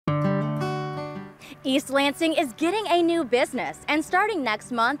East Lansing is getting a new business, and starting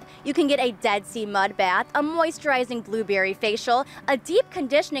next month, you can get a Dead Sea mud bath, a moisturizing blueberry facial, a deep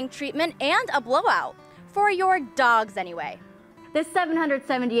conditioning treatment, and a blowout. For your dogs, anyway. This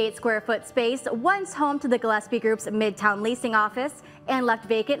 778 square foot space, once home to the Gillespie Group's Midtown leasing office and left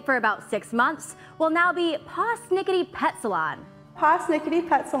vacant for about 6 months, will now be Paw Snickety Pet Salon. Paw Snickety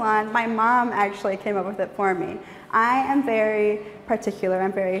Pet Salon, my mom actually came up with it for me. I am very particular,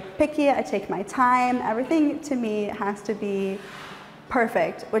 I'm very picky, I take my time. Everything to me has to be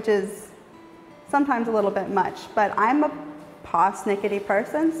perfect, which is sometimes a little bit much, but I'm a Paw Snickety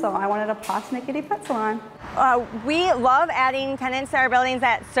person, so I wanted a Paw Snickety Pet Salon. We love adding tenants to our buildings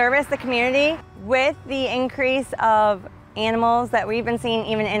that service the community. With the increase of animals that we've been seeing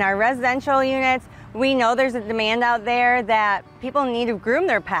even in our residential units, we know there's a demand out there that people need to groom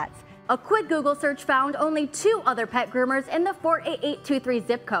their pets. A quick Google search found only 2 other pet groomers in the 48823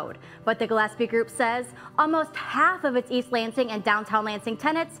 zip code. But the Gillespie Group says almost half of its East Lansing and downtown Lansing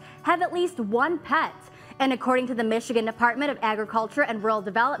tenants have at least 1 pet. And according to the Michigan Department of Agriculture and Rural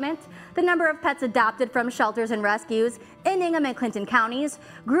Development, the number of pets adopted from shelters and rescues in Ingham and Clinton counties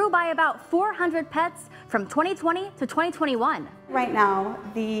grew by about 400 pets from 2020 to 2021. Right now,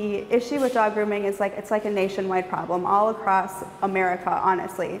 the issue with dog grooming is it's like a nationwide problem all across America,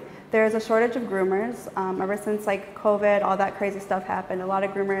 honestly. There's a shortage of groomers. Ever since COVID, all that crazy stuff happened, a lot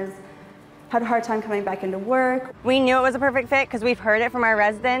of groomers had a hard time coming back into work. We knew it was a perfect fit because we've heard it from our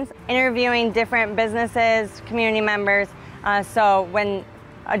residents, interviewing different businesses, community members. So when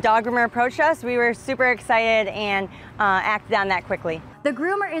a dog groomer approached us, we were super excited and acted on that quickly. The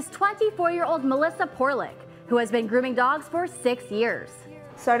groomer is 24-year-old Melissa Porlick, who has been grooming dogs for 6 years.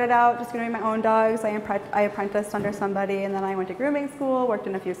 Started out just grooming my own dogs. I apprenticed under somebody, and then I went to grooming school, worked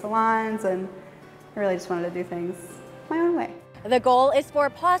in a few salons, and I really just wanted to do things my own way. The goal is for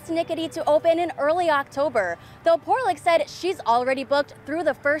Paw Snickety to open in early October, though Porlick said she's already booked through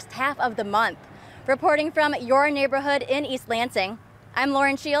the first half of the month. Reporting from your neighborhood in East Lansing, I'm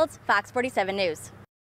Lauren Shields, Fox 47 News.